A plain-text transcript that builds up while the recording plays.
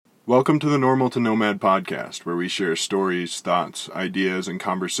Welcome to the Normal to Nomad podcast, where we share stories, thoughts, ideas, and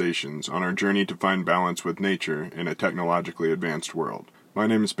conversations on our journey to find balance with nature in a technologically advanced world. My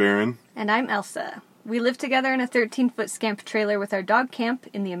name is Baron. And I'm Elsa. We live together in a 13-foot scamp trailer with our dog camp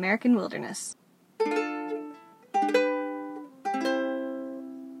in the American wilderness.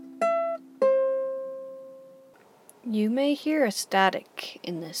 You may hear a static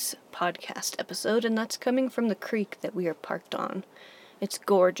in this podcast episode, and that's coming from the creek that we are parked on. It's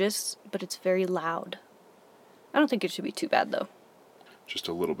gorgeous, but it's very loud. I don't think it should be too bad, though. Just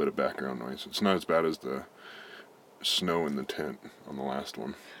a little bit of background noise. It's not as bad as the snow in the tent on the last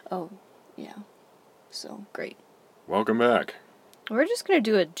one. Oh, yeah. So, great. Welcome back. We're just going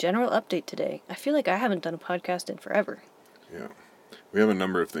to do a general update today. I feel like I haven't done a podcast in forever. Yeah. We have a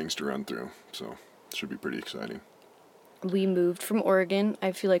number of things to run through, so it should be pretty exciting. We moved from Oregon.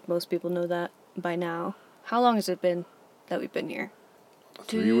 I feel like most people know that by now. How long has it been that we've been here?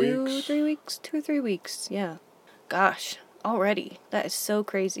 3 weeks? 3 weeks? 2 or 3 weeks, yeah. Gosh, already. That is so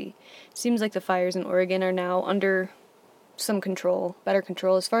crazy. Seems like the fires in Oregon are now under some control, better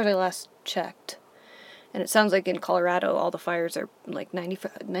control, as far as I last checked. And it sounds like in Colorado, all the fires are like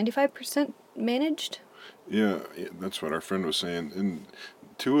 95% managed. Yeah, that's what our friend was saying. And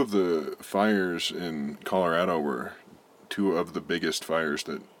two of the fires in Colorado were two of the biggest fires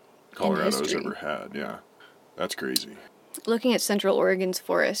that Colorado's ever had. Yeah, that's crazy. Looking at Central Oregon's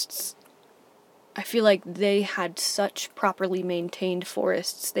forests, I feel like they had such properly maintained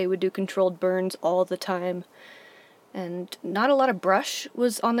forests. They would do controlled burns all the time. And not a lot of brush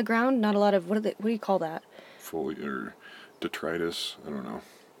was on the ground. Not a lot of, what do you call that? Or detritus, I don't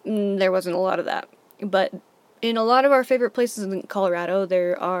know. There wasn't a lot of that. But in a lot of our favorite places in Colorado,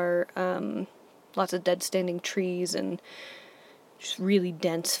 there are lots of dead standing trees and just really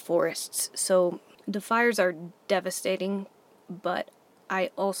dense forests. So the fires are devastating, but I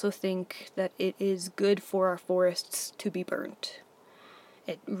also think that it is good for our forests to be burnt.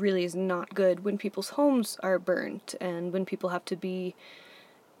 It really is not good when people's homes are burnt and when people have to be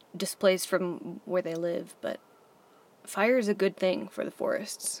displaced from where they live, but fire is a good thing for the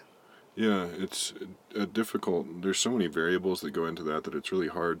forests. Yeah, it's there's so many variables that go into that it's really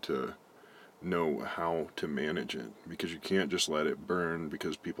hard to know how to manage it, because you can't just let it burn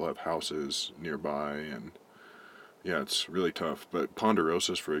because people have houses nearby, and yeah, it's really tough. But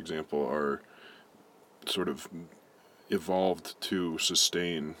ponderosas, for example, are sort of evolved to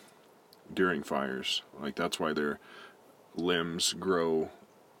sustain during fires. Like, that's why their limbs grow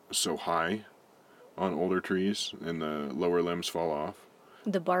so high on older trees and the lower limbs fall off.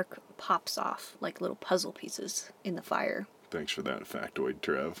 The bark pops off like little puzzle pieces in the fire. Thanks for that factoid,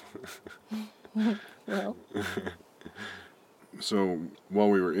 Trev. Well. So, while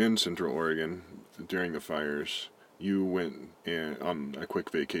we were in Central Oregon during the fires, you went on a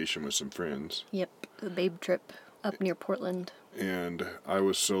quick vacation with some friends. Yep, the babe trip up near Portland. And I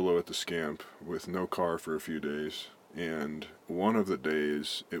was solo at the Scamp with no car for a few days. And one of the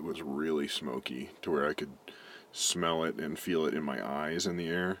days, it was really smoky to where I could smell it and feel it in my eyes in the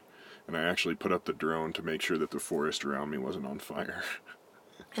air. And I actually put up the drone to make sure that the forest around me wasn't on fire.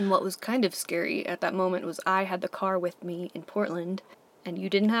 And what was kind of scary at that moment was I had the car with me in Portland, and you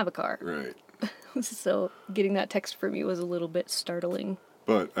didn't have a car. Right. So getting that text from you was a little bit startling.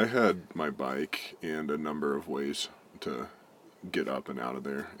 But I had my bike and a number of ways to get up and out of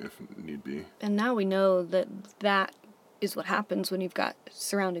there if need be. And now we know that that is what happens when you've got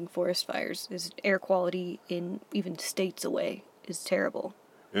surrounding forest fires, is air quality in even states away is terrible.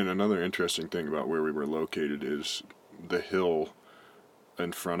 And another interesting thing about where we were located is the hill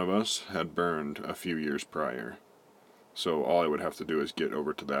in front of us had burned a few years prior. So all I would have to do is get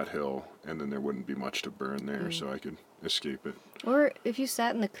over to that hill, and then there wouldn't be much to burn there, so I could escape it. Or if you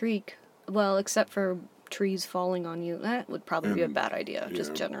sat in the creek, well, except for trees falling on you, that would probably be a bad idea,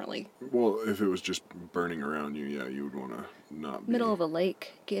 just generally. Well, if it was just burning around you, yeah, you would want to not be... Middle of a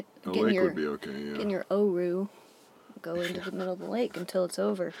lake. A lake would be okay, yeah. Get in your Oru. Go into the middle of the lake until it's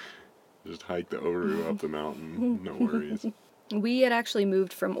over. Just hike the Oru up the mountain. No worries. We had actually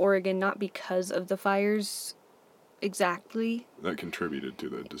moved from Oregon not because of the fires exactly. That contributed to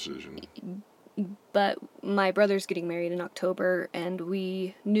the decision. But my brother's getting married in October, and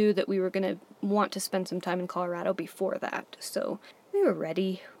we knew that we were going to want to spend some time in Colorado before that. So we were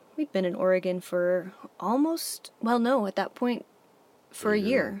ready. We'd been in Oregon for at that point, for a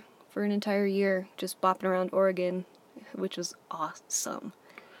year. For an entire year, just bopping around Oregon, which was awesome.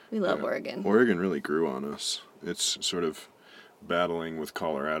 We love Oregon. Oregon really grew on us. It's sort of battling with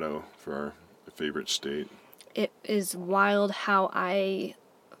Colorado for our favorite state. It is wild how I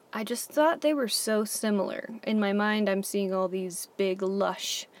just thought they were so similar. In my mind, I'm seeing all these big,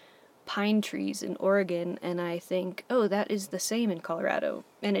 lush pine trees in Oregon, and I think, oh, that is the same in Colorado.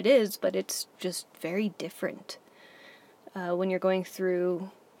 And it is, but it's just very different. When you're going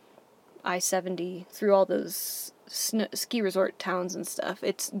through I-70, through all those ski resort towns and stuff,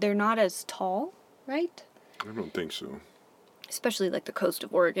 they're not as tall, right? I don't think so. Especially like the coast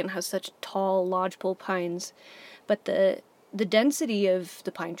of Oregon has such tall lodgepole pines, but the density of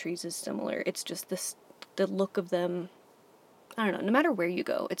the pine trees is similar. It's just the look of them. I don't know. No matter where you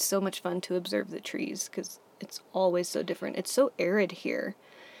go, it's so much fun to observe the trees because it's always so different. It's so arid here,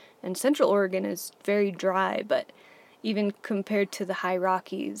 and Central Oregon is very dry. But even compared to the high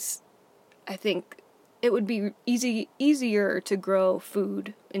Rockies, I think it would be easier to grow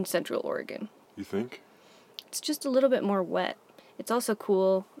food in Central Oregon. You think? It's just a little bit more wet. It's also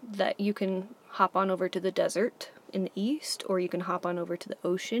cool that you can hop on over to the desert in the east, or you can hop on over to the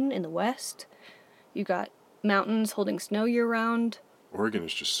ocean in the west. You got mountains holding snow year-round. Oregon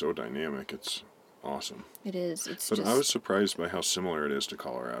is just so dynamic. It's awesome. It is. It's But just... I was surprised by how similar it is to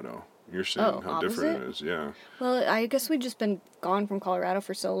Colorado. You're saying how different it is, yeah. Well, I guess we've just been gone from Colorado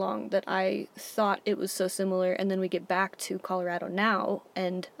for so long that I thought it was so similar, and then we get back to Colorado now,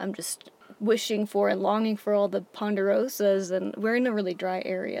 and I'm just wishing for and longing for all the ponderosas, and we're in a really dry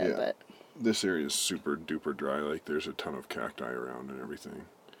area, Yeah. but... This area is super duper dry, like there's a ton of cacti around and everything.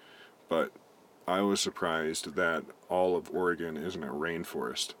 But I was surprised that all of Oregon isn't a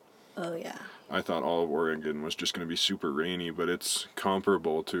rainforest. Oh, yeah. I thought all of Oregon was just going to be super rainy, but it's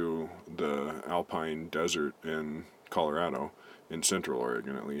comparable to the alpine desert in Colorado, in Central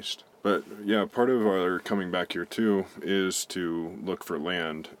Oregon at least. But yeah, part of our coming back here too is to look for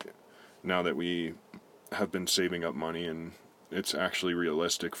land now that we have been saving up money and it's actually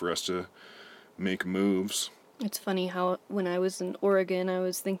realistic for us to make moves. It's funny how when I was in Oregon, I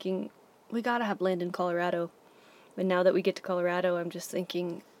was thinking, we gotta have land in Colorado. But now that we get to Colorado, I'm just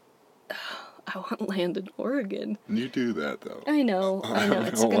thinking, I want land in Oregon. You do that though. I know. I don't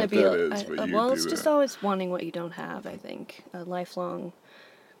It's know gonna what be that is, but you well, do it's just that. always wanting what you don't have, I think. A lifelong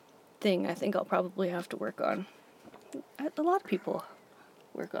thing I think I'll probably have to work on. A lot of people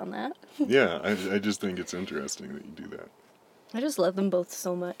work on that. Yeah, I just think it's interesting that you do that. I just love them both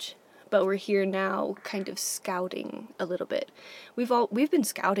so much. But we're here now kind of scouting a little bit. We've been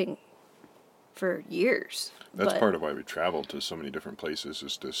scouting for years. That's but, part of why we traveled to so many different places,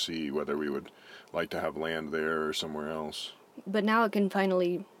 is to see whether we would like to have land there or somewhere else. But now it can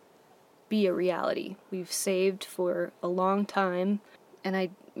finally be a reality. We've saved for a long time, and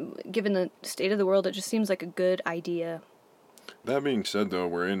given the state of the world, it just seems like a good idea. That being said, though,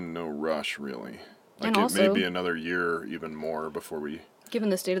 we're in no rush, really. Like, And it also, may be another year, even more, before we... given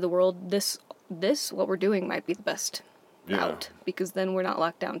the state of the world, this what we're doing might be the best out, because then we're not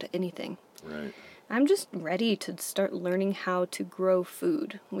locked down to anything. Right. I'm just ready to start learning how to grow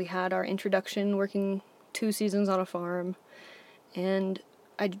food. We had our introduction working 2 seasons on a farm, and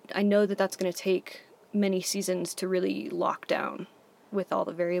I know that that's going to take many seasons to really lock down with all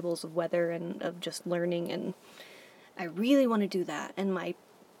the variables of weather and of just learning, and I really want to do that. And my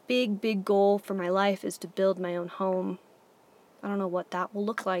big goal for my life is to build my own home. I don't know what that will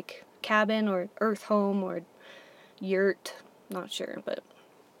look like. Cabin or earth home or yurt. Not sure, but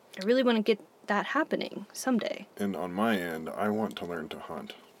I really want to get that happening someday. And on my end, I want to learn to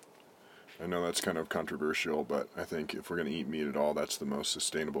hunt. I know that's kind of controversial, but I think if we're going to eat meat at all, that's the most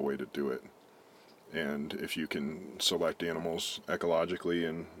sustainable way to do it. And if you can select animals ecologically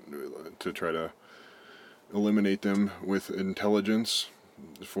and to try to eliminate them with intelligence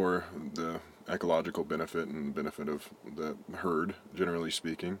for the ecological benefit and benefit of the herd, generally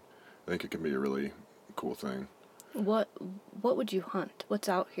speaking, I think it can be a really cool thing. What would you hunt? What's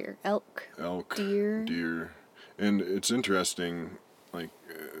out here? Elk, deer. And it's interesting, like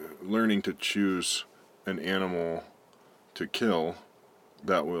learning to choose an animal to kill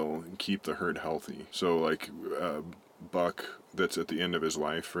that will keep the herd healthy. So like a buck that's at the end of his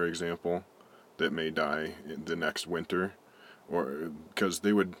life, for example, that may die the next winter, or because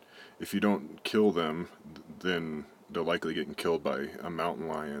they would, if you don't kill them, then they're likely getting killed by a mountain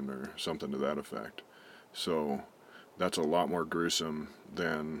lion or something to that effect. So that's a lot more gruesome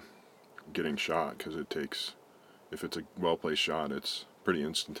than getting shot, because it takes, if it's a well-placed shot, it's pretty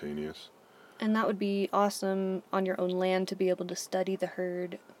instantaneous. And that would be awesome on your own land to be able to study the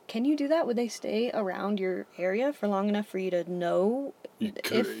herd. Can you do that? Would they stay around your area for long enough for you to know?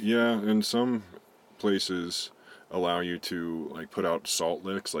 Yeah, and some places allow you to like put out salt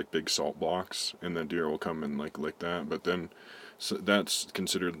licks, like big salt blocks, and the deer will come and like lick that. But then that's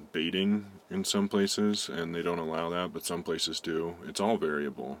considered baiting in some places, and they don't allow that, but some places do. It's all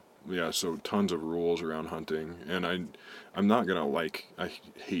variable. Yeah, so tons of rules around hunting, and I'm not gonna I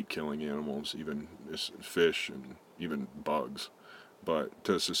hate killing animals, even fish and even bugs. But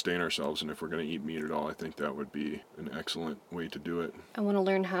to sustain ourselves, and if we're gonna eat meat at all, I think that would be an excellent way to do it. I want to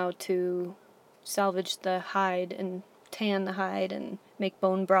learn how to salvage the hide and tan the hide and make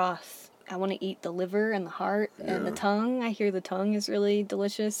bone broth. I want to eat the liver and the heart and the Yeah, tongue. I hear the tongue is really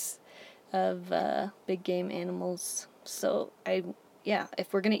delicious of big game animals. So yeah,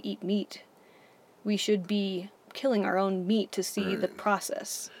 if we're gonna eat meat, we should be killing our own meat to see the right.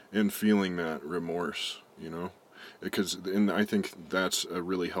 process. And feeling that remorse, because and I think that's a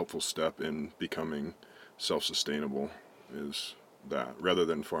really helpful step in becoming self-sustainable, is that rather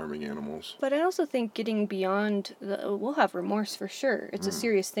than farming animals. But I also think getting beyond we'll have remorse for sure. It's a Mm,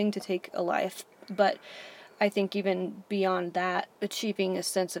 serious thing to take a life, but I think even beyond that, achieving a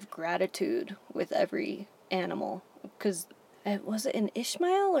sense of gratitude with every animal. Because was it in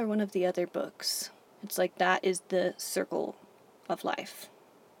Ishmael or one of the other books? It's like that is the circle of life.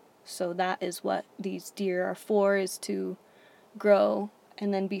 So that is what these deer are for, is to grow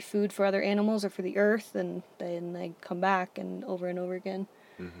and then be food for other animals or for the earth, and then they come back and over again.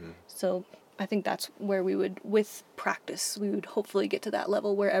 mm-hmm. So I think that's where we would, with practice, we would hopefully get to that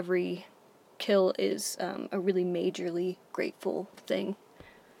level where every kill is a really majorly grateful thing.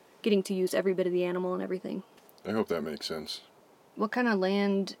 Getting to use every bit of the animal and everything. I hope that makes sense. What kind of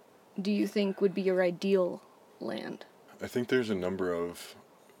land do you think would be your ideal land? I think there's a number of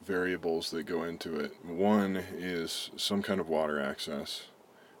variables that go into it. One is some kind of water access,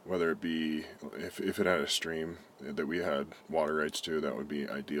 whether it be if it had a stream that we had water rights to, that would be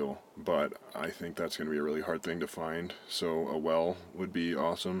ideal. But I think that's going to be a really hard thing to find. So a well would be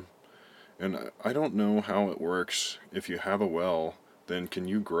awesome. And I don't know how it works. If you have a well, then can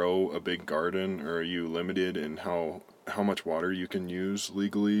you grow a big garden, or are you limited in how much water you can use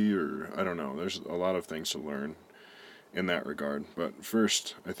legally, or I don't know. There's a lot of things to learn in that regard. But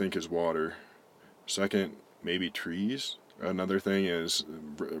first, I think is water. Second, maybe trees. Another thing is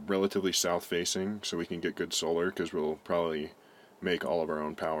relatively south facing, so we can get good solar because we'll probably make all of our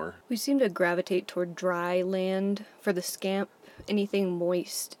own power. We seem to gravitate toward dry land for the scamp. Anything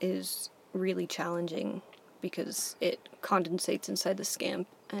moist is really challenging because it condensates inside the scamp,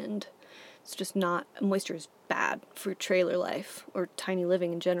 and it's just not, moisture is bad for trailer life or tiny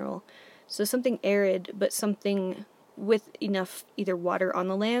living in general. So something arid, but something with enough either water on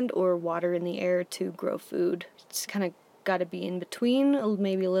the land or water in the air to grow food. It's kind of got to be in between,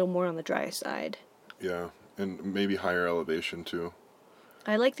 maybe a little more on the dry side. Yeah, and maybe higher elevation too.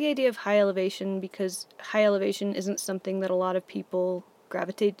 I like the idea of high elevation because high elevation isn't something that a lot of people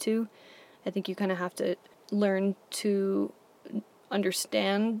gravitate to. I think you kind of have to learn to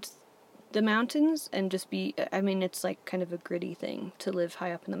understand the mountains and just be, I mean, it's like kind of a gritty thing to live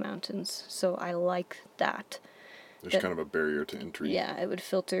high up in the mountains. So I like that. There's kind of a barrier to entry. Yeah, it would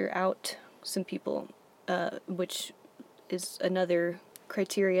filter out some people, which is another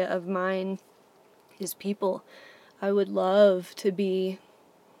criteria of mine, is people. I would love to be,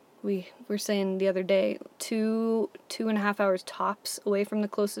 we were saying the other day, 2.5 hours tops away from the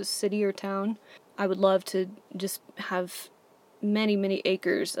closest city or town. I would love to just have many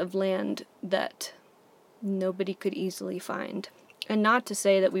acres of land that nobody could easily find. And not to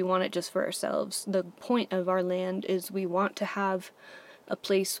say that we want it just for ourselves. The point of our land is we want to have a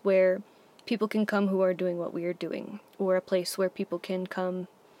place where people can come who are doing what we are doing, or a place where people can come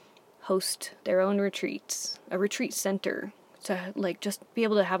host their own retreats, a retreat center, to like just be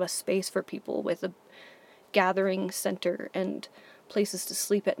able to have a space for people with a gathering center and places to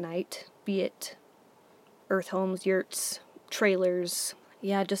sleep at night, be it earth homes, yurts, trailers.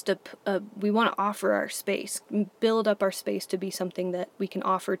 Yeah, just we want to offer our space, build up our space to be something that we can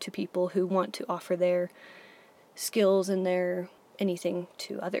offer to people who want to offer their skills and their anything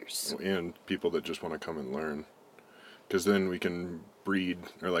to others. And people that just want to come and learn. Because then we can breed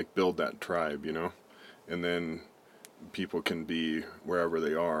or like build that tribe, and then people can be wherever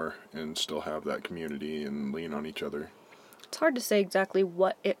they are and still have that community and lean on each other. It's hard to say exactly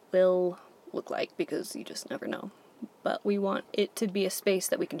what it will look like because you just never know. But we want it to be a space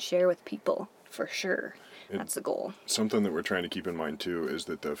that we can share with people, for sure. That's the goal. Something that we're trying to keep in mind too is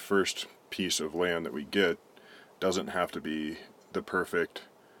that the first piece of land that we get doesn't have to be the perfect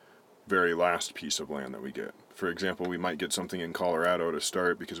very last piece of land that we get. For example, we might get something in Colorado to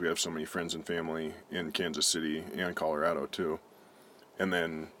start because we have so many friends and family in Kansas City and Colorado too. And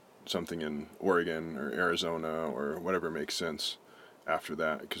then something in Oregon or Arizona or whatever makes sense after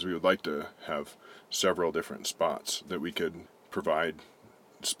that, because we would like to have several different spots that we could provide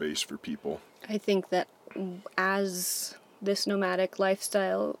space for people. I think that as this nomadic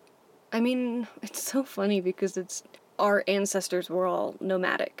lifestyle I mean, it's so funny because it's our ancestors were all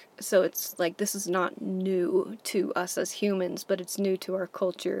nomadic. So it's like this is not new to us as humans, but it's new to our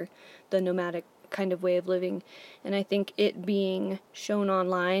culture, the nomadic kind of way of living. And I think it being shown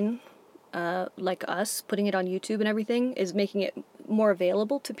online, like us, putting it on YouTube and everything, is making it more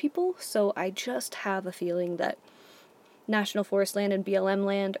available to people. So I just have a feeling that National Forest land and BLM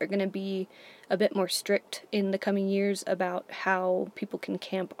land are going to be a bit more strict in the coming years about how people can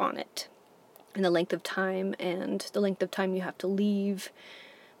camp on it and the length of time you have to leave,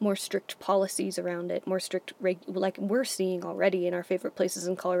 more strict policies around it, more strict, like we're seeing already in our favorite places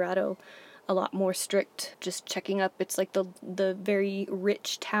in Colorado, a lot more strict just checking up. It's like the very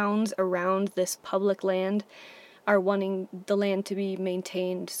rich towns around this public land are wanting the land to be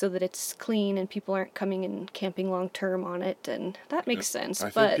maintained so that it's clean and people aren't coming and camping long term on it, and that makes sense. I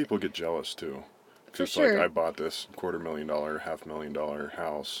but think people get jealous too. for Just sure, like I bought this $250,000, $500,000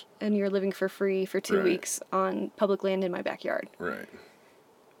 house. and you're living for free for 2 Right. weeks on public land in my backyard. Right.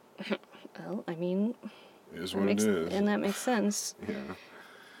 Well, I mean, It is what it is. and that makes sense. Yeah.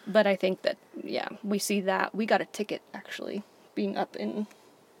 But I think that, yeah, we see that. We got a ticket, actually, being up in...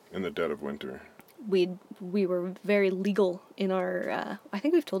 In the dead of winter. We were very legal in our... I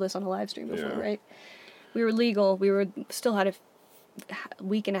think we've told this on a live stream before, Yeah. right? We were legal. Still had a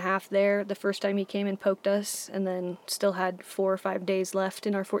week and a half there the first time he came and poked us, and then still had 4 or 5 days left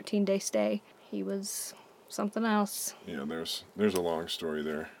in our 14-day stay. He was something else. Yeah, there's a long story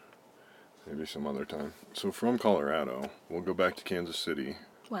there. Maybe some other time. So from Colorado, we'll go back to Kansas City.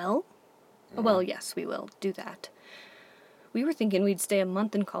 Well, yes, we will do that. We were thinking we'd stay a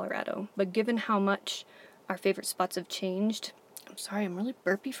month in Colorado, but given how much our favorite spots have changed... I'm sorry, I'm really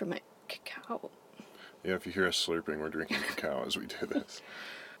burpy from my cacao. Yeah, if you hear us slurping, we're drinking cacao as we do this.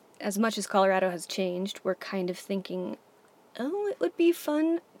 As much as Colorado has changed, we're kind of thinking, oh, it would be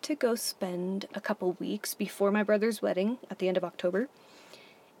fun to go spend a couple weeks before my brother's wedding at the end of October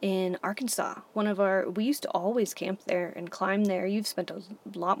in Arkansas. We used to always camp there and climb there. You've spent a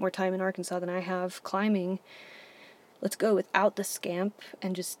lot more time in Arkansas than I have climbing. Let's go without the scamp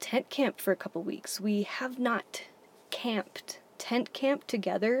and just tent camp for a couple weeks. We have not tent camped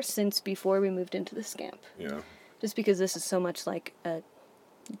together since before we moved into the scamp. Yeah. Just because this is so much like a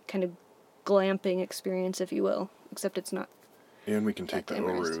kind of glamping experience, if you will, except it's not. And we can take the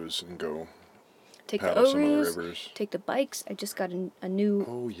glamorous. Orus and go Take the paddle some of the Orus, rivers. take the bikes. I just got a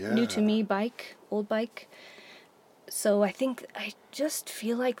new, new to me bike, old bike. So I just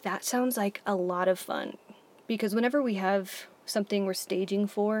feel like that sounds like a lot of fun. Because whenever we have something we're staging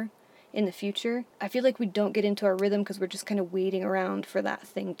for in the future, I feel like we don't get into our rhythm because we're just kind of waiting around for that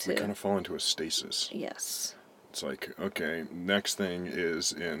thing to... We kind of fall into a stasis. Yes. It's like, okay, next thing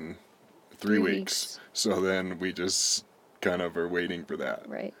is in 3 weeks. So then we just kind of are waiting for that.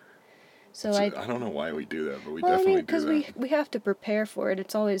 Right. So I don't know why we do that, but we well, definitely I mean, because do that. we have to prepare for it.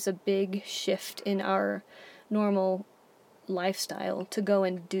 It's always a big shift in our normal lifestyle to go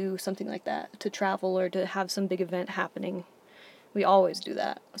and do something like that, to travel or to have some big event happening. We always do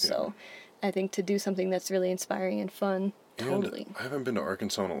that. So I think to do something that's really inspiring and fun, totally. And I haven't been to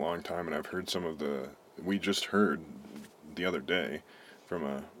Arkansas in a long time, and I've heard we just heard the other day from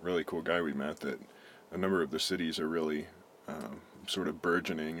a really cool guy we met that a number of the cities are really sort of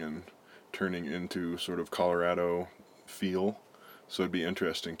burgeoning and turning into sort of Colorado feel. So it'd be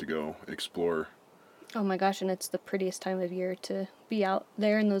interesting to go explore. Oh my gosh, and it's the prettiest time of year to be out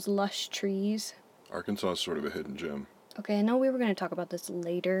there in those lush trees. Arkansas is sort of a hidden gem. Okay, I know we were going to talk about this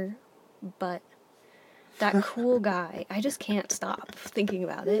later, but that cool guy, I just can't stop thinking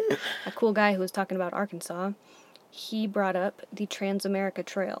about it. A cool guy who was talking about Arkansas, he brought up the Transamerica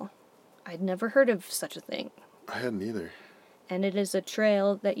Trail. I'd never heard of such a thing. I hadn't either. And it is a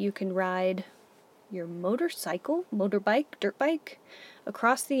trail that you can ride your motorbike, dirt bike,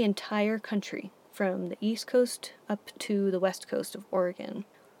 across the entire country, from the East Coast up to the West Coast of Oregon.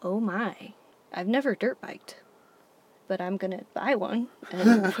 Oh my. I've never dirt biked, but I'm gonna buy one,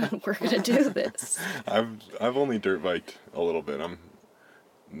 and we're gonna do this. I've only dirt biked a little bit. I'm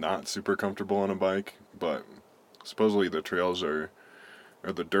not super comfortable on a bike, but supposedly the trails or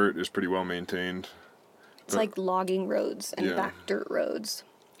the dirt is pretty well maintained. It's like logging roads and back dirt roads,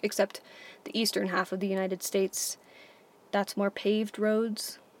 except the eastern half of the United States, that's more paved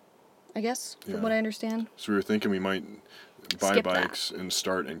roads, I guess, from what I understand. So we were thinking we might buy Skip bikes and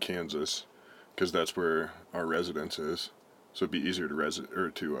start in Kansas, because that's where our residence is. So it'd be easier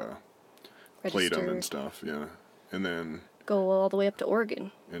to plate them and stuff, yeah. And then go all the way up to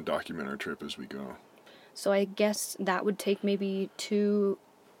Oregon and document our trip as we go. So I guess that would take maybe two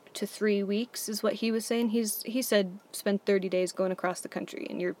to 3 weeks is what he was saying. He said spend 30 days going across the country,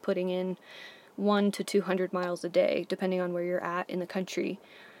 and you're putting in 1 to 200 miles a day, depending on where you're at in the country.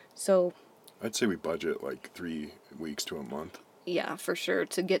 So I'd say we budget like 3 weeks to a month. yeah, for sure,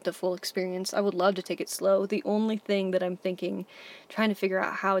 to get the full experience. I would love to take it slow. The only thing that I'm trying to figure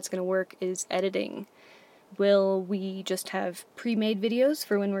out how it's going to work is editing. Will we just have pre-made videos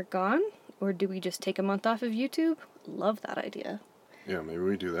for when we're gone? Or do we just take a month off of YouTube? Love that idea. Yeah, maybe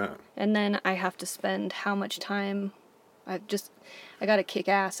we do that. And then I have to spend how much time... I gotta kick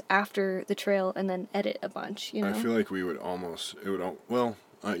ass after the trail and then edit a bunch, you know? I feel like we would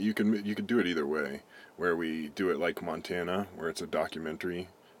you could do it either way, where we do it like Montana, where it's a documentary,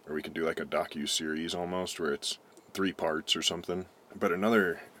 or we could do like a docu-series almost, where it's 3 parts or something. But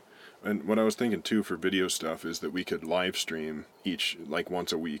and what I was thinking too for video stuff is that we could live stream each, like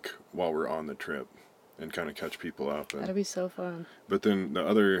once a week while we're on the trip, and kind of catch people up. That'd be so fun. But then the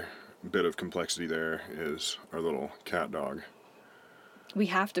other bit of complexity there is our little cat dog. We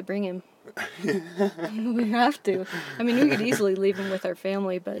have to bring him. We have to. I mean, we could easily leave him with our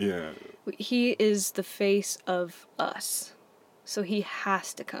family, but Yeah. he is the face of us. So he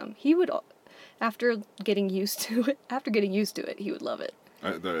has to come. He would, after getting used to it, he would love it.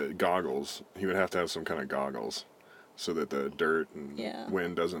 The goggles, he would have to have some kind of goggles so that the dirt and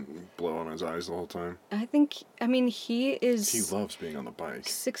wind doesn't blow on his eyes the whole time. He is... He loves being on the bike.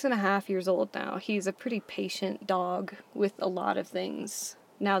 6.5 years old now. He's a pretty patient dog with a lot of things.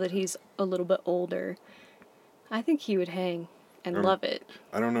 Now that he's a little bit older, I think he would hang and love it.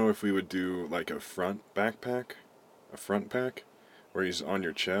 I don't know if we would do like a front pack, where he's on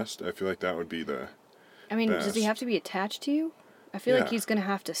your chest. I feel like that would be the best. Does he have to be attached to you? I feel like he's going to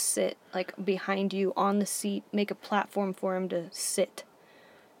have to sit, like, behind you on the seat, make a platform for him to sit.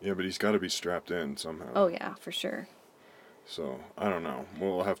 Yeah, but he's got to be strapped in somehow. Oh, yeah, for sure. So, I don't know.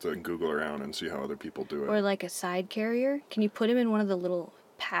 We'll have to Google around and see how other people do it. Or like a side carrier. Can you put him in one of the little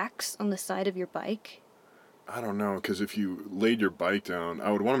packs on the side of your bike? I don't know, because if you laid your bike down,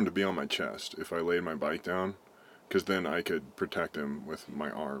 I would want him to be on my chest if I laid my bike down, because then I could protect him with my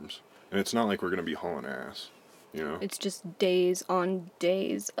arms. And it's not like we're going to be hauling ass. You know? It's just days on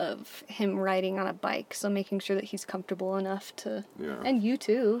days of him riding on a bike, so making sure that he's comfortable enough to... Yeah. And you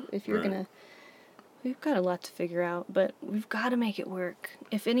too, if you're Right. gonna... We've got a lot to figure out, but we've got to make it work.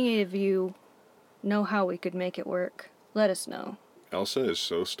 If any of you know how we could make it work, let us know. Elsa is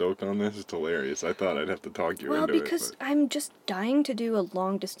so stoked on this, it's hilarious. I thought I'd have to talk you into it. Well, because I'm just dying to do a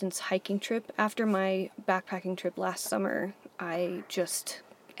long-distance hiking trip. After my backpacking trip last summer, I just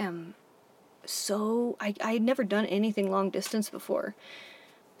am... I had never done anything long distance before.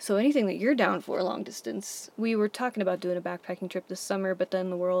 So anything that you're down for long distance. We were talking about doing a backpacking trip this summer, but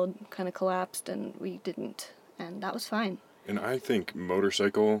then the world kind of collapsed and we didn't. And that was fine. And I think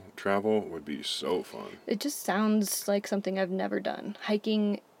motorcycle travel would be so fun. It just sounds like something I've never done.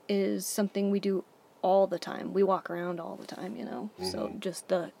 Hiking is something we do all the time. We walk around all the time, you know. Mm-hmm. So just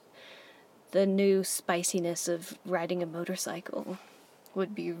the new spiciness of riding a motorcycle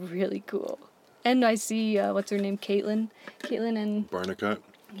would be really cool. And I see, what's her name, Caitlin and... Barnacut?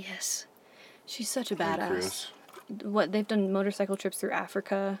 Yes. She's such a badass. They've done motorcycle trips through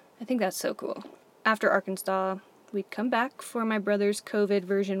Africa. I think that's so cool. After Arkansas, we'd come back for my brother's COVID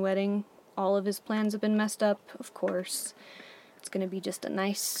version wedding. All of his plans have been messed up, of course. It's going to be just a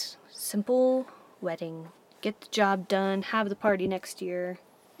nice, simple wedding. Get the job done, have the party next year.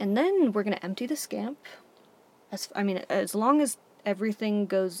 And then we're going to empty the Scamp. As long as everything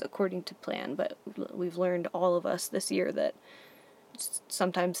goes according to plan, but we've learned, all of us this year, that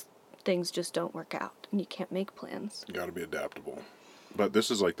sometimes things just don't work out and you can't make plans. You gotta be adaptable. But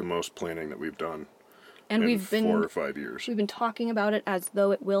this is like the most planning that we've done and in 4 or 5 years. We've been talking about it as though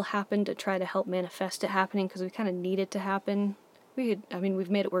it will happen to try to help manifest it happening, because we kind of need it to happen. We've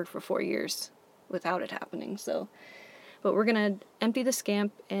made it work for 4 years without it happening, so. But we're gonna empty the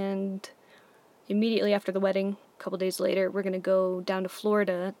Scamp, and immediately after the wedding, a couple days later, we're going to go down to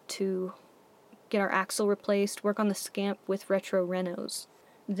Florida to get our axle replaced, work on the Scamp with Retro Renos.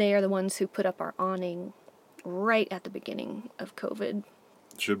 They are the ones who put up our awning right at the beginning of COVID.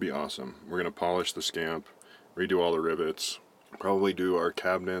 Should be awesome. We're going to polish the Scamp, redo all the rivets, probably do our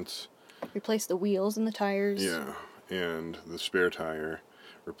cabinets. Replace the wheels and the tires. Yeah, and the spare tire.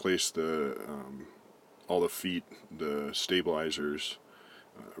 Replace all the feet, the stabilizers,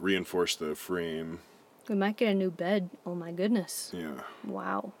 reinforce the frame. We might get a new bed. Oh my goodness. Yeah.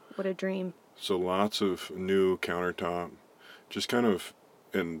 Wow. What a dream. So lots of new countertop. Just kind of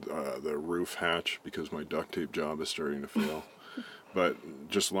in the roof hatch, because my duct tape job is starting to fail. But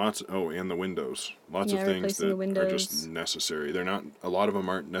just lots. Oh, and the windows. Lots of Yeah, things replacing the that are just windows. necessary. They're not. A lot of them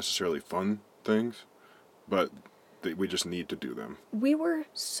aren't necessarily fun things, but we just need to do them. We were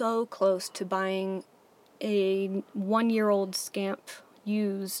so close to buying a 1-year-old Scamp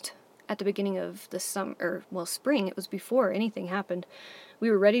used at the beginning of the summer, or, well, spring. It was before anything happened. We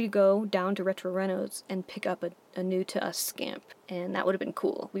were ready to go down to Retro Renos and pick up a new to us Scamp, and that would have been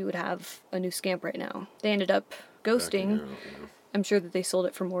cool. We would have a new Scamp right now. They ended up Backing ghosting. out, yeah. I'm sure that they sold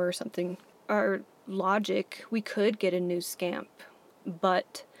it for more or something. Our logic, we could get a new Scamp,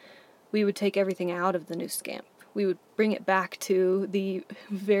 but we would take everything out of the new Scamp. We would bring it back to the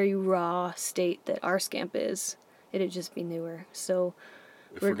very raw state that our Scamp is. It'd just be newer. So,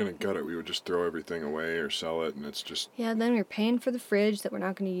 If we're gonna gut it, we would just throw everything away or sell it, and it's just yeah, then we're paying for the fridge that we're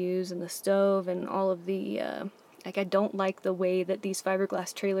not going to use and the stove and all of the, like, I don't like the way that these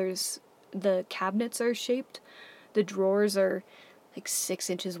fiberglass trailers, the cabinets are shaped. The drawers are like 6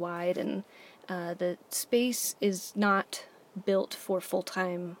 inches wide, and the space is not built for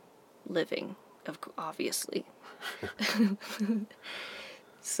full-time living, obviously.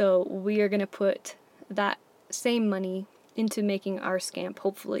 So we are going to put that same money into making our Scamp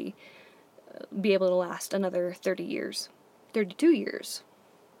hopefully be able to last another 30 years. 32 years.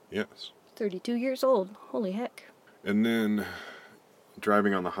 yes. 32 years old. Holy heck. And then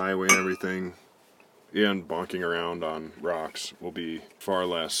driving on the highway and everything, and bonking around on rocks will be far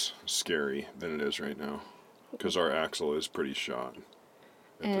less scary than it is right now, because our axle is pretty shot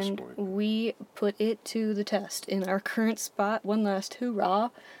at this And point. we put it to the test in our current spot. One last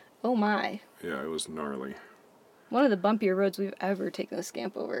hoorah. Oh my. Yeah, it was gnarly. One of the bumpier roads we've ever taken the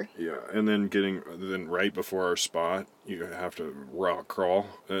Scamp over. Yeah, and then right before our spot, you have to rock crawl.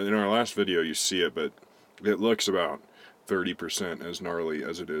 In our last video, you see it, but it looks about 30% as gnarly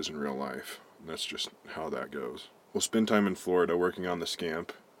as it is in real life. And that's just how that goes. We'll spend time in Florida working on the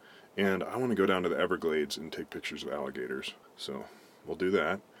Scamp, and I want to go down to the Everglades and take pictures of alligators. So we'll do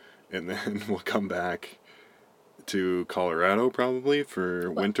that, and then we'll come back to Colorado probably for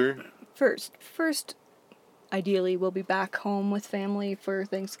winter. First, ideally, we'll be back home with family for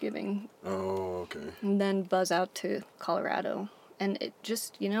Thanksgiving, Oh, okay. and then buzz out to Colorado. And it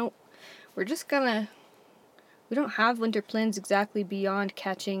just, we're just gonna. We don't have winter plans exactly beyond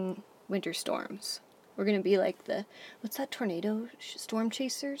catching winter storms. We're gonna be like what's that tornado? Storm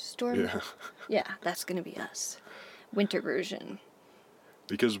chasers? Yeah. Yeah, that's gonna be us. Winter version.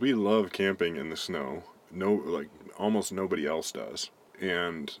 Because we love camping in the snow. No, like almost nobody else does.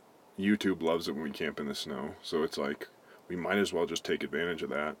 And YouTube loves it when we camp in the snow. So it's like we might as well just take advantage of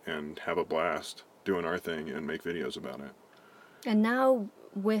that and have a blast doing our thing and make videos about it. And now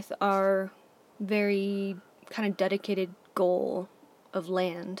with our very kind of dedicated goal of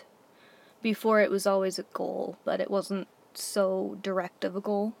land, before it was always a goal, but it wasn't so direct of a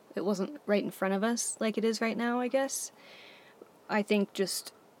goal. It wasn't right in front of us like it is right now, I guess. I think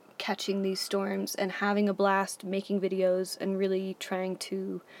just catching these storms and having a blast, making videos, and really trying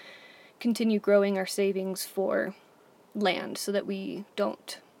to continue growing our savings for land so that we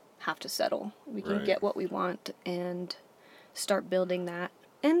don't have to settle. We can Right. get what we want and start building that.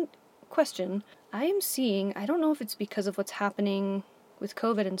 And question, I am seeing, I don't know if it's because of what's happening with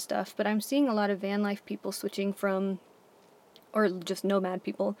COVID and stuff, but I'm seeing a lot of van life people switching from, or just nomad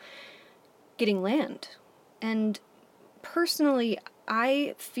people, getting land. And personally,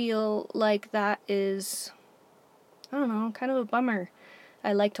 I feel like that is, I don't know, kind of a bummer.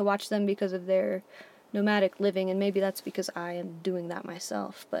 I like to watch them because of their nomadic living, and maybe that's because I am doing that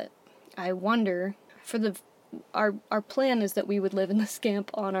myself, but I wonder, our plan is that we would live in the Scamp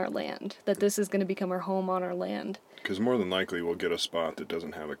on our land, that this is going to become our home on our land. Because more than likely we'll get a spot that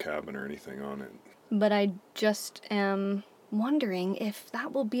doesn't have a cabin or anything on it. But I just am wondering if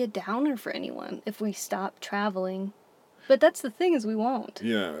that will be a downer for anyone if we stop traveling. But that's the thing, is we won't.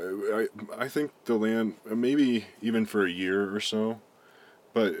 Yeah, I think the land, maybe even for a year or so,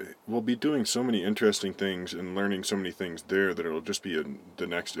 but we'll be doing so many interesting things and learning so many things there that it'll just be the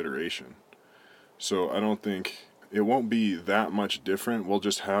next iteration. So I don't think, it won't be that much different. We'll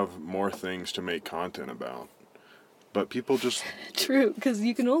just have more things to make content about. But people just... True, because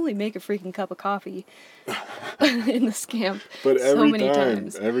you can only make a freaking cup of coffee in the Scamp But so many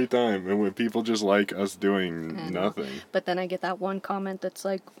times. every time, and when people just like us doing nothing. But then I get that one comment that's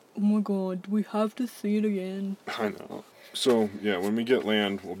like, oh my god, we have to see it again. I know. So, yeah, when we get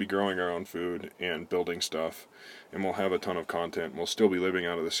land, we'll be growing our own food and building stuff, and we'll have a ton of content. We'll still be living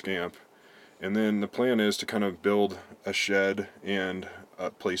out of the Scamp. And then the plan is to kind of build a shed and a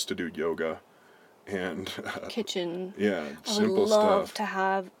place to do yoga and kitchen. yeah, I would simple love stuff. to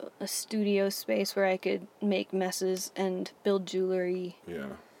have a studio space where I could make messes and build jewelry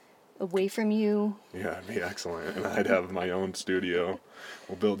Yeah. away from you. Yeah, it'd be excellent. And I'd have my own studio.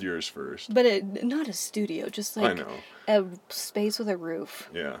 We'll build yours first. But not a studio, just I like know. a space with a roof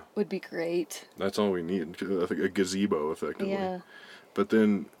Yeah. would be great. That's all we need. A gazebo, effectively. Yeah. But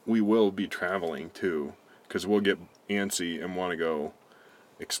then we will be traveling, too. Because we'll get antsy and want to go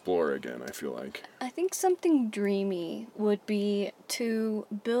explore again, I feel like. I think something dreamy would be to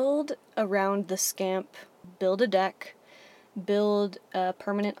build around the Scamp, build a deck, build a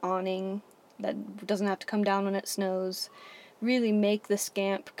permanent awning that doesn't have to come down when it snows, really make the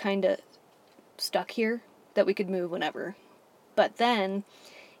Scamp kind of stuck here that we could move whenever. But then,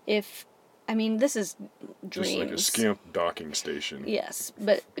 this is dreams. Just like a Scamp docking station. Yes,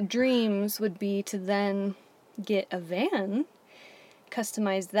 but dreams would be to then get a van,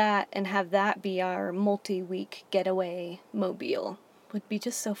 customize that, and have that be our multi-week getaway mobile. Would be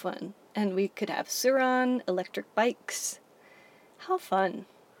just so fun. And we could have Suron, electric bikes. How fun.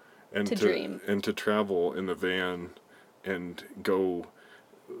 And to dream. And to travel in the van and go,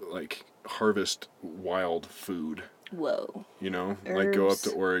 like, harvest wild food. Whoa. You know? Herbs. Like, go up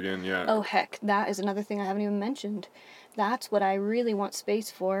to Oregon, yeah. Oh, heck. That is another thing I haven't even mentioned. That's what I really want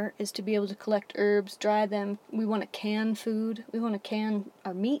space for, is to be able to collect herbs, dry them. We want to can food. We want to can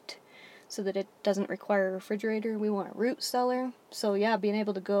our meat so that it doesn't require a refrigerator. We want a root cellar. So, yeah, being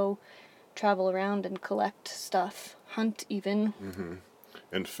able to go travel around and collect stuff. Hunt, even. Mm-hmm.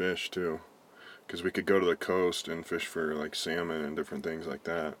 And fish, too. Because we could go to the coast and fish for, like, salmon and different things like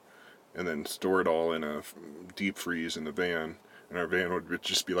that. And then store it all in a deep freeze in the van. And our van would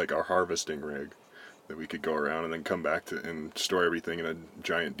just be like our harvesting rig that we could go around and then come back to and store everything in a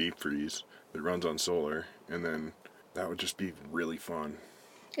giant deep freeze that runs on solar. And then that would just be really fun.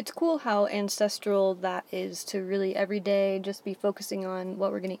 It's cool how ancestral that is, to really every day just be focusing on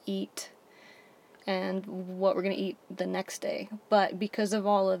what we're going to eat and what we're going to eat the next day. But because of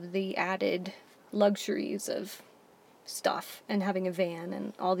all of the added luxuries of stuff and having a van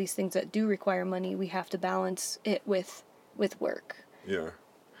and all these things that do require money, we have to balance it with work. Yeah.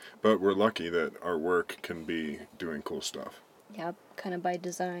 But we're lucky that our work can be doing cool stuff. Yeah, kind of by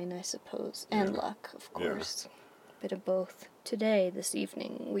design, I suppose. And Yeah. luck, of course. Bit of both. Today, this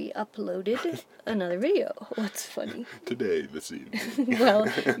evening, we uploaded another video. What's funny? Today, this evening. Well,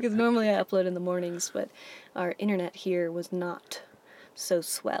 because normally I upload in the mornings, but our internet here was not so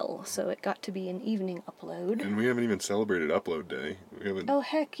swell, so it got to be an evening upload. And we haven't even celebrated upload day. We haven't. Oh,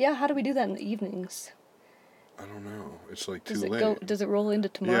 heck, yeah, how do we do that in the evenings? I don't know. It's like Does too it late. Does it roll into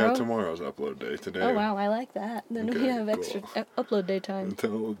tomorrow? Yeah, tomorrow's upload day. Today. Oh, wow, I like that. Then we Okay, have extra cool. upload day time.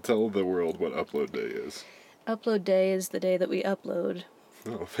 Tell the world what upload day is. Upload day is the day that we upload.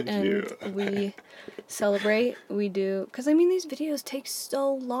 Oh, thank And you. we celebrate, we do, because these videos take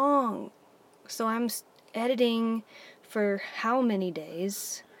so long. So I'm editing for how many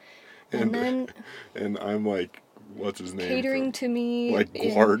days? And then And I'm like, what's his name? catering to me. Like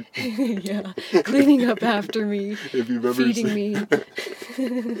Gwart. Yeah, cleaning up after me, If you've ever feeding seen, me.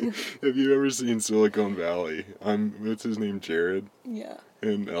 Have you ever seen Silicon Valley? What's his name? Jared. Yeah.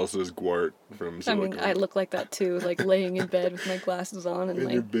 And Elsa's Gwart from Silicon. I look like that too, like laying in bed with my glasses on and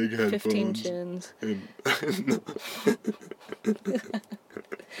And your like big 15 headphones. chins.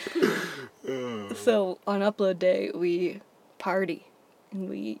 So on upload day, we party.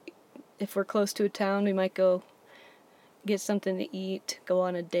 And if we're close to a town, we might go get something to eat, go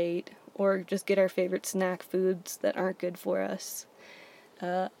on a date, or just get our favorite snack foods that aren't good for us.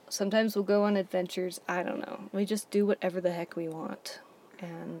 Sometimes we'll go on adventures. I don't know. We just do whatever the heck we want.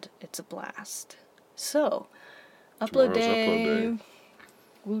 And it's a blast. So, upload Tomorrow's day. upload day.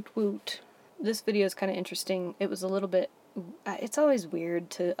 Woot woot. This video is kind of interesting. It was a little bit... It's always weird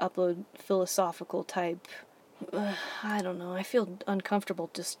to upload philosophical type... I don't know. I feel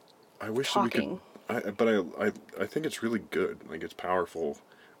uncomfortable just I wish talking. that we could... I think it's really good. Like, it's powerful.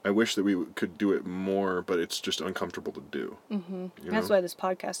 I wish that we could do it more, but it's just uncomfortable to do. Mm-hmm. You That's know? why this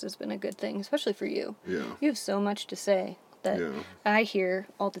podcast has been a good thing, especially for you. Yeah. You have so much to say that Yeah. I hear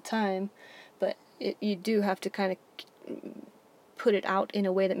all the time, but you do have to kind of put it out in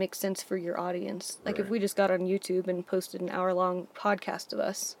a way that makes sense for your audience. Like if Right. we just got on YouTube and posted an hour-long podcast of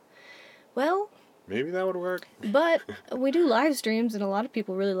us, well, Maybe that would work. but we do live streams, and a lot of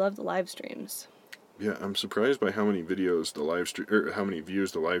people really love the live streams. Yeah, I'm surprised by how many videos how many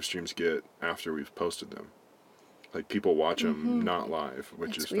views the live streams get after we've posted them. Like people watch them not live,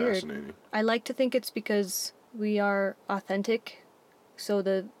 which It's is weird. fascinating. I like to think it's because we are authentic, so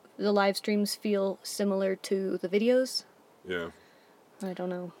the live streams feel similar to the videos. Yeah. I don't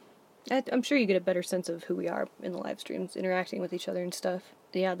know. I'm sure you get a better sense of who we are in the live streams, interacting with each other and stuff.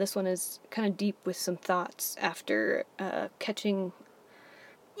 Yeah, this one is kind of deep with some thoughts after catching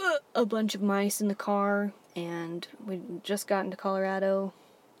a bunch of mice in the car, and we just got into Colorado.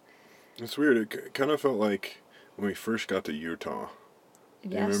 It's weird. It kind of felt like when we first got to Utah.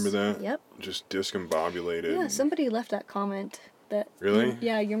 Yes. Do you remember that? Yep. Just discombobulated. Yeah, somebody left that comment. That Really?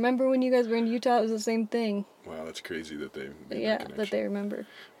 Yeah, you remember when you guys were in Utah? It was the same thing. Wow, that's crazy that they made Yeah, that connection. that they remember.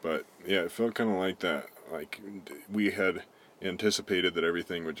 But yeah, it felt kind of like that. Like we had anticipated that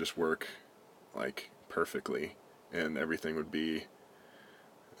everything would just work like perfectly, and everything would be.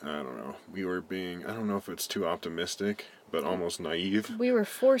 I don't know. We were being. I don't know if it's too optimistic, but almost naive. We were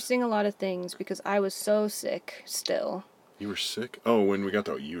forcing a lot of things because I was so sick still. You were sick? Oh, when we got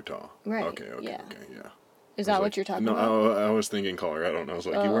to Utah. Right. Okay. Yeah. Yeah. Is that what you're talking about? No, I was thinking Colorado, and I was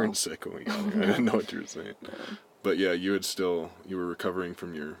like, you weren't sick when we got here. I didn't know what you were saying. But yeah, you were recovering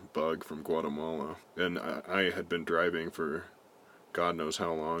from your bug from Guatemala. And I had been driving for God knows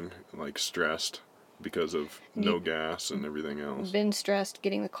how long, like stressed because of no gas and everything else. Been stressed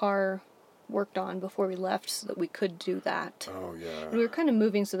getting the car worked on before we left so that we could do that. Oh, yeah. And we were kind of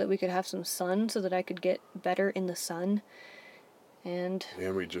moving so that we could have some sun so that I could get better in the sun. And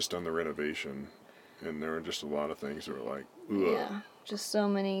we just done the renovation, and there were just a lot of things that were like, ugh. yeah, just so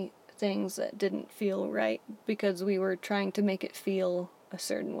many things that didn't feel right because we were trying to make it feel a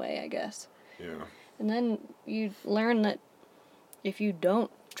certain way, I guess. Yeah. And then you learn that if you don't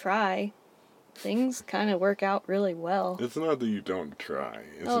try, things kind of work out really well. It's not that you don't try.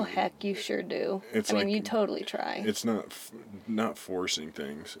 Heck, you sure do. It's you totally try. It's not forcing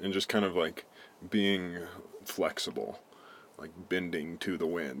things, and just kind of like being flexible, like bending to the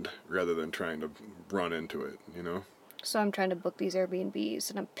wind rather than trying to run into it, you know? So I'm trying to book these Airbnbs,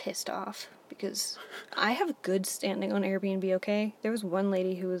 and I'm pissed off because I have good standing on Airbnb, okay? There was one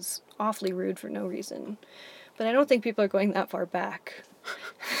lady who was awfully rude for no reason, but I don't think people are going that far back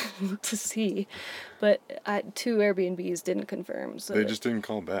to see. But 2 Airbnbs didn't confirm. So They just didn't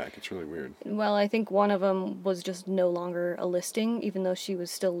call back. It's really weird. Well, I think one of them was just no longer a listing, even though she was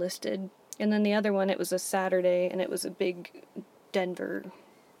still listed. And then the other one, it was a Saturday, and it was a big Denver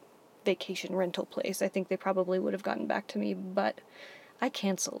vacation rental place. I think they probably would have gotten back to me, but I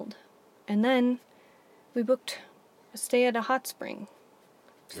canceled. And then we booked a stay at a hot spring.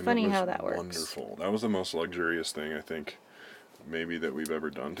 It's funny how that works. Wonderful. That was the most luxurious thing, I think, maybe that we've ever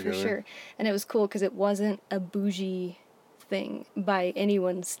done together. For sure. And it was cool because it wasn't a bougie thing by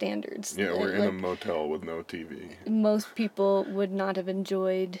anyone's standards. Yeah, we're in a motel with no TV. Most people would not have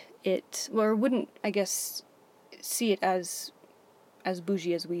enjoyed it, or wouldn't, I guess, see it as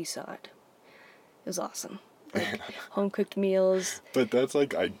bougie as we saw it. It was awesome. Like, home-cooked meals. But that's,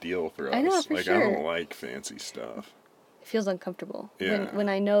 like, ideal for us. I know, for sure. I don't like fancy stuff. It feels uncomfortable. Yeah. When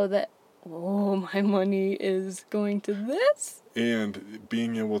I know that, my money is going to this. And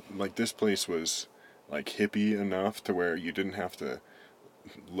being able, like, this place was, like, hippie enough to where you didn't have to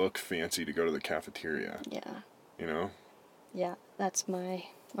look fancy to go to the cafeteria. Yeah. You know? Yeah, that's my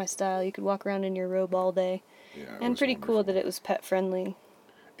style. You could walk around in your robe all day. Yeah. And pretty wonderful. cool that it was pet friendly.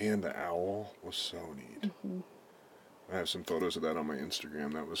 And the owl was so neat. Mm-hmm. I have some photos of that on my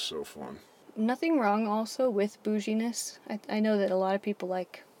Instagram. That was so fun. Nothing wrong also with bouginess. I know that a lot of people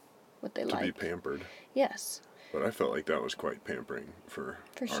like what they to like. be pampered. Yes. But I felt like that was quite pampering for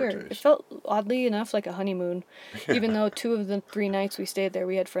our sure. taste. It felt oddly enough like a honeymoon, even though 2 of the 3 nights we stayed there,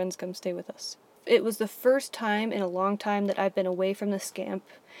 we had friends come stay with us. It was the first time in a long time that I've been away from the scamp,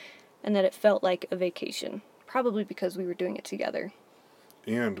 and that it felt like a vacation. Probably because we were doing it together.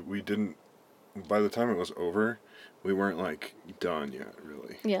 And we didn't, by the time it was over, we weren't, like, done yet,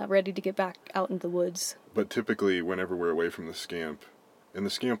 really. Yeah, ready to get back out in the woods. But typically, whenever we're away from the scamp, and the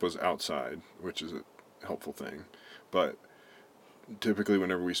scamp was outside, which is a helpful thing, but typically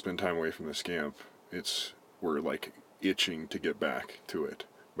whenever we spend time away from the scamp, we're, like, itching to get back to it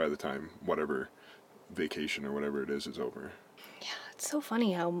by the time whatever vacation or whatever it is over. Yeah, it's so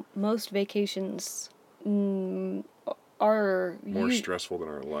funny how most vacations are more stressful than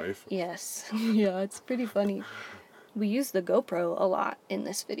our life. Yes. Yeah, it's pretty funny. We use the GoPro a lot in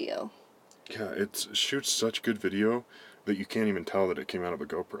this video. Yeah, it shoots such good video that you can't even tell that it came out of a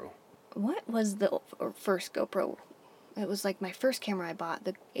GoPro. What was the first GoPro? It was like my first camera I bought,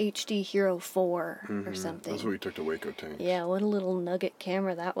 the HD Hero 4 or something. That's what we took to Waco Tanks. Yeah, what a little nugget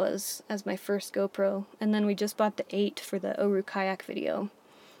camera that was as my first GoPro. And then we just bought the 8 for the Oru kayak video.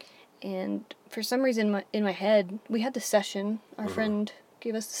 And for some reason in my head, we had the session. Our friend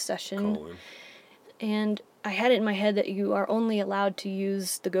gave us the session. Colin. And I had it in my head that you are only allowed to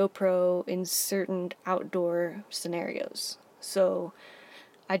use the GoPro in certain outdoor scenarios. So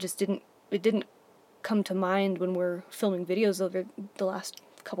I just didn't, it didn't come to mind when we're filming videos over the last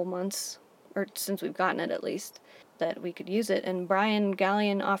couple months, or since we've gotten it at least, that we could use it. And Brian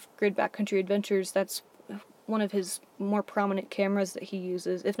Gallion, Off-Grid Backcountry Adventures, that's one of his more prominent cameras that he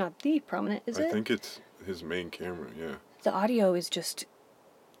uses, if not the prominent, is it? I think it's his main camera, yeah. The audio is just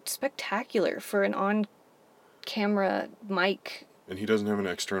spectacular for an on-camera mic. And he doesn't have an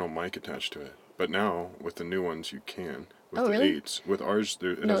external mic attached to it. But now, with the new ones, you can. With the really? 8s. With ours,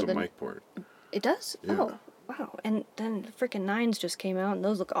 it has a mic port. It does? Yeah. Oh, wow. And then the freaking 9s just came out, and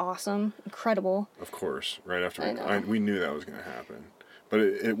those look awesome. Incredible. Of course. Right after I know. we knew that was going to happen. But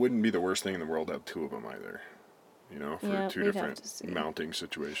it wouldn't be the worst thing in the world to have 2 of them either. You know, for Yeah, 2 we'd have different to see. mounting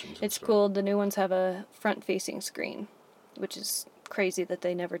situations. It's stuff. cool. The new ones have a front-facing screen, which is crazy that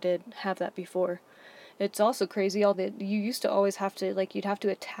they never did have that before. It's also crazy you used to always have to, like, you'd have to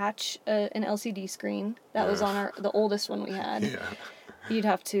attach an LCD screen. That was on the oldest one we had. Yeah. You'd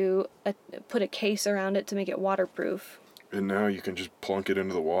have to put a case around it to make it waterproof. And now you can just plunk it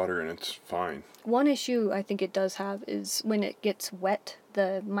into the water and it's fine. One issue I think it does have is when it gets wet,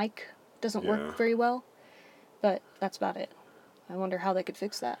 the mic doesn't work very well. But that's about it. I wonder how they could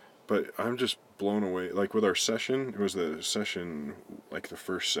fix that. But I'm just blown away. Like with our session, it was the session, like the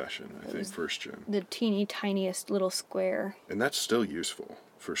first session, I think, first gen. The teeny tiniest little square. And that's still useful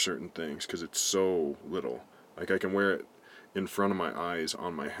for certain things because it's so little. Like I can wear it in front of my eyes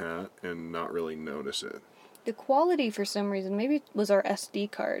on my hat and not really notice it. The quality, for some reason, maybe it was our SD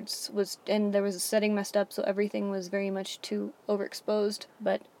cards, and there was a setting messed up, so everything was very much too overexposed.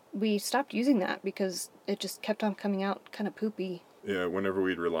 But we stopped using that because it just kept on coming out kind of poopy. Yeah, whenever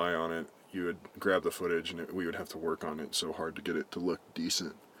we'd rely on it, you would grab the footage and we would have to work on it so hard to get it to look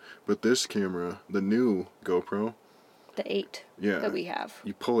decent. But this camera, the new GoPro, The 8 yeah, that we have.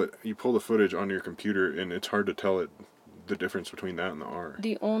 you pull the footage onto your computer and it's hard to tell the difference between that and the R.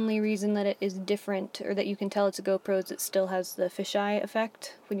 The only reason that it is different, or that you can tell it's a GoPro, is it still has the fisheye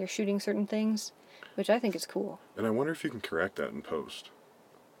effect when you're shooting certain things, which I think is cool. And I wonder if you can correct that in post.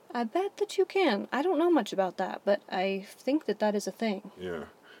 I bet that you can. I don't know much about that, but I think that is a thing. Yeah.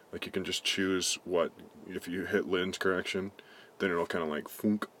 Like you can just choose if you hit lens correction, then it'll kind of like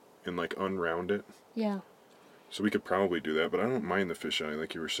funk and like unround it. Yeah. So we could probably do that, but I don't mind the fisheye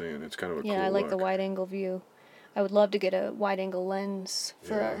like you were saying. It's kind of a cool Yeah, I like the look. wide angle view. I would love to get a wide angle lens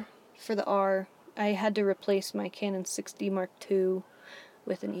for the R. I had to replace my Canon 6D Mark II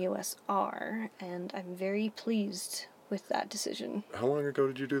with an EOS R, and I'm very pleased with that decision. How long ago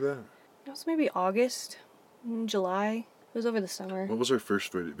did you do that? It was maybe August, July. It was over the summer. What was our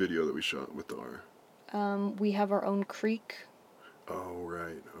first video that we shot with the R? We have our own creek. Oh,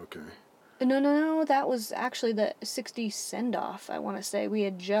 right. Okay. No, that was actually the 60 send-off, I want to say. We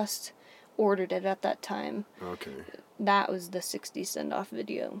had just ordered it at that time. Okay. That was the 60 send-off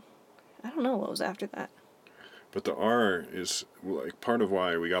video. I don't know what was after that. But the R is, like, part of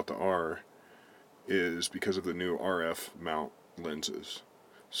why we got the R is because of the new RF mount lenses.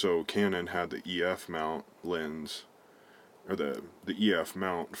 So Canon had the EF mount lens, or the EF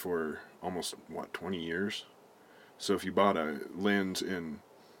mount for almost, 20 years? So if you bought a lens in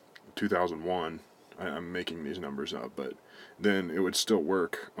 2001, I'm making these numbers up, but then it would still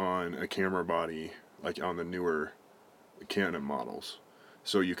work on a camera body, like on the newer Canon models.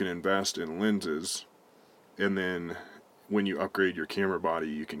 So you can invest in lenses, and then when you upgrade your camera body,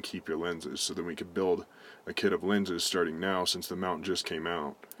 you can keep your lenses. So then we could build a kit of lenses starting now, since the mount just came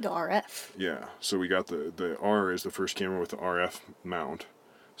out. The RF. Yeah, so we got the R is the first camera with the RF mount.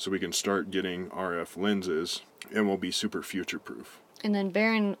 So we can start getting RF lenses, and we'll be super future-proof. And then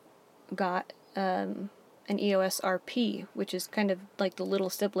Baron got an EOS RP, which is kind of like the little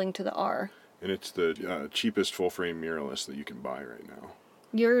sibling to the R. And it's the cheapest full-frame mirrorless that you can buy right now.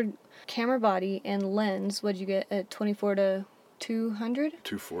 Your camera body and lens, what'd you get at 24 to 200?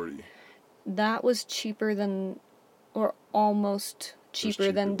 240. That was cheaper than, or almost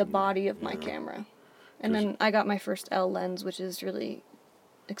cheaper than the body of my yeah. camera. And then I got my first L lens, which is really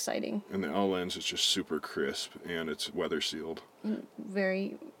exciting. And the L lens is just super crisp, and it's weather sealed.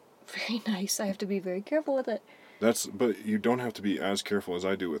 Very, very nice. I have to be very careful with it. But you don't have to be as careful as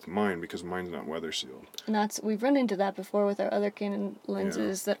I do with mine, because mine's not weather sealed. And we've run into that before with our other Canon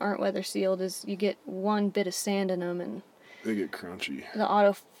lenses that aren't weather sealed, is you get one bit of sand in them and They get crunchy. the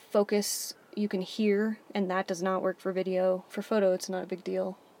autofocus you can hear, and that does not work for video. For photo, it's not a big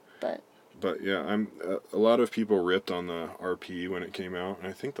deal, but yeah, a lot of people ripped on the RP when it came out, and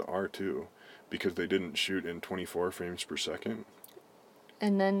I think the R too, because they didn't shoot in 24 frames per second.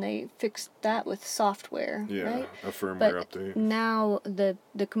 and then they fixed that with software, Yeah, right? a firmware But update. now the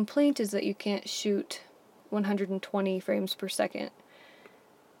complaint is that you can't shoot 120 frames per second.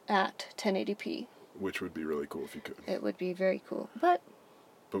 at 1080p. Which would be really cool if you could. It would be very cool. But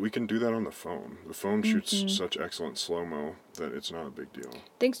we can do that on the phone. The phone shoots such excellent slow-mo that it's not a big deal.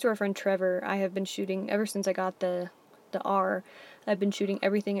 Thanks to our friend Trevor, I have been shooting, ever since I got the R, I've been shooting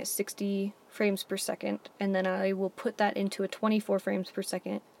everything at 60 frames per second, and then I will put that into a 24 frames per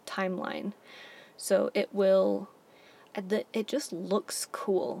second timeline. So it just looks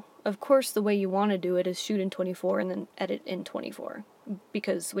cool. Of course, the way you want to do it is shoot in 24 and then edit in 24.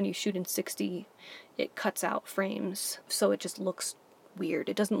 Because when you shoot in 60, it cuts out frames, so it just looks weird.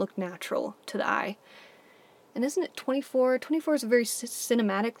 It doesn't look natural to the eye. And isn't it 24? 24 is a very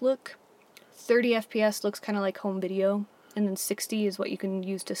cinematic look. 30 FPS looks kind of like home video, and then 60 is what you can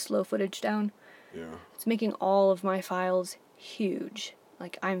use to slow footage down. Yeah. It's making all of my files huge.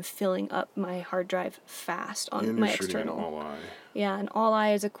 Like, I'm filling up my hard drive fast on my external. And all-eye. Yeah, and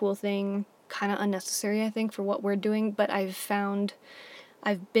all-eye is a cool thing. Kind of unnecessary, I think, for what we're doing, but I've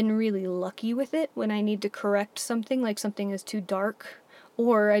been really lucky with it when I need to correct something, like something is too dark,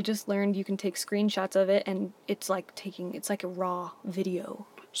 or I just learned you can take screenshots of it, and it's like a raw video.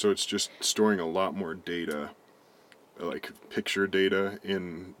 So it's just storing a lot more data, like picture data,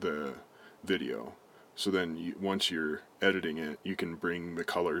 in the video. So then once you're editing it, you can bring the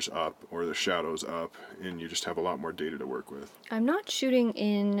colors up or the shadows up, and you just have a lot more data to work with. I'm not shooting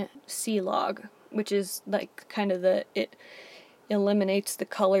in C-Log, which is like kind of it eliminates the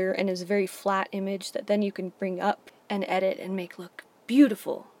color and is a very flat image that then you can bring up and edit and make look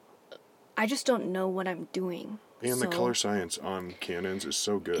beautiful. I just don't know what I'm doing. And the color science on Canons is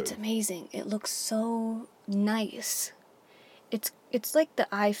so good. It's amazing. It looks so nice. It's like the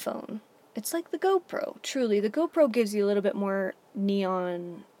iPhone. It's like the GoPro. Truly, the GoPro gives you a little bit more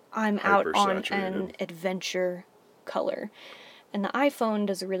neon, I'm out on an adventure color. And the iPhone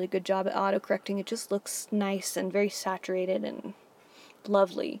does a really good job at autocorrecting. It just looks nice and very saturated and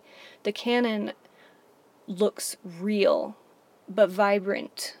lovely. The Canon looks real, but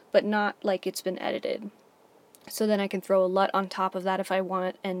vibrant, but not like it's been edited. So then I can throw a LUT on top of that if I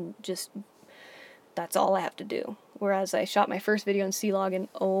want, and just, that's all I have to do. Whereas I shot my first video in C-Log, and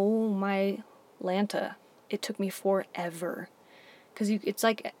oh my Lanta, it took me forever. Because it's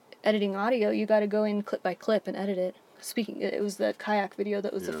like editing audio, you gotta go in clip by clip and edit it. It was the kayak video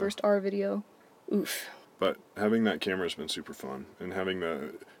that was the first R video. Oof. But having that camera has been super fun, and having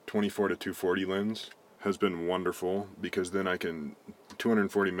the 24 to 240 lens has been wonderful, because then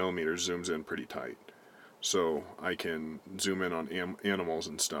 240 millimeters zooms in pretty tight. So I can zoom in on animals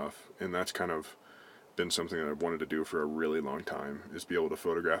and stuff, and that's kind of been something that I've wanted to do for a really long time, is be able to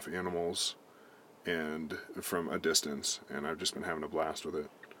photograph animals and from a distance, and I've just been having a blast with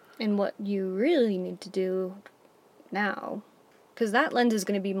it. And what you really need to do now, because that lens is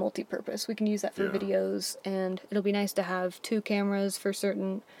going to be multi-purpose. We can use that for videos, and it'll be nice to have two cameras for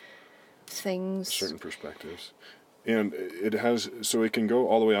certain things. Certain perspectives. And so it can go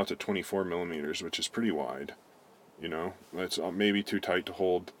all the way out to 24 millimeters, which is pretty wide. You know, it's maybe too tight to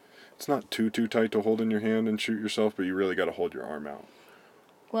hold. It's not too tight to hold in your hand and shoot yourself, but you really got to hold your arm out.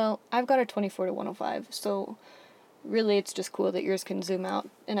 Well, I've got a 24 to 105, so really it's just cool that yours can zoom out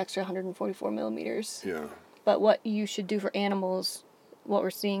an extra 144 millimeters. Yeah. But what you should do for animals, what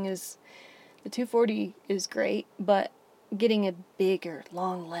we're seeing is the 240 is great, but getting a bigger,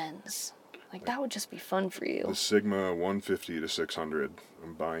 long lens, like that would just be fun for you. The Sigma 150 to 600,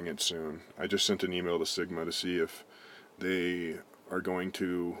 I'm buying it soon. I just sent an email to Sigma to see if they are going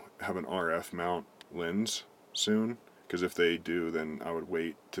to have an RF mount lens soon, because if they do, then I would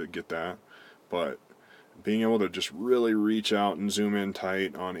wait to get that. But being able to just really reach out and zoom in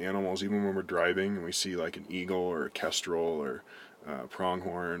tight on animals, even when we're driving and we see like an eagle or a kestrel or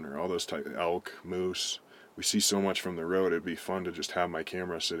pronghorn or all those type, elk, moose, we see so much from the road. It'd be fun to just have my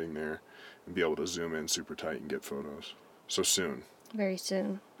camera sitting there and be able to zoom in super tight and get photos. So soon. Very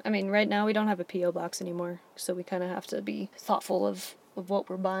soon. I mean, right now we don't have a P.O. box anymore, so we kind of have to be thoughtful of what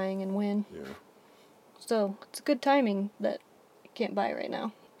we're buying and when. Yeah. So it's a good timing that you can't buy right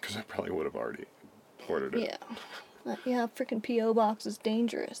now. Because I probably would have already ordered it. Yeah. Yeah, freaking P.O. box is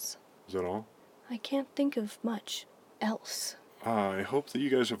dangerous. Is that all? I can't think of much else. I hope that you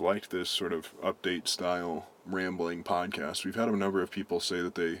guys have liked this sort of update style rambling podcast. We've had a number of people say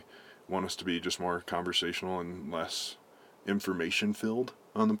that they want us to be just more conversational and less information filled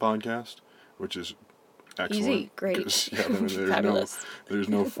on the podcast, which is excellent. Easy, great. Yeah, there's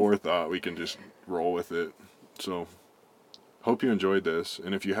no forethought. We can just roll with it. So hope you enjoyed this,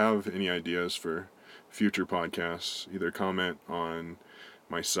 and if you have any ideas for future podcasts, either comment on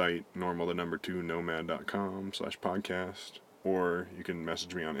my site, normal2nomad.com/podcast, or you can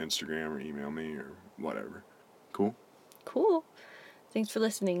message me on Instagram or email me or whatever. Cool? Cool. Thanks for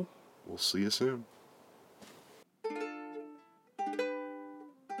listening. We'll see you soon.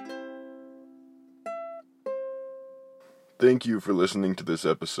 Thank you for listening to this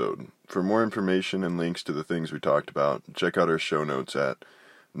episode. For more information and links to the things we talked about, check out our show notes at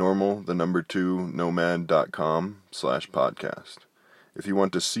normal2nomad.com/podcast. If you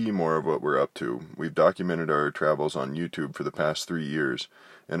want to see more of what we're up to, we've documented our travels on YouTube for the past 3 years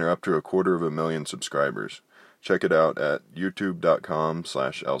and are up to 250,000 subscribers. Check it out at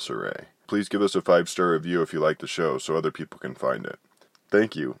youtube.com/elsaray. Please give us a 5-star review if you like the show so other people can find it.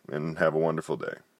 Thank you, and have a wonderful day.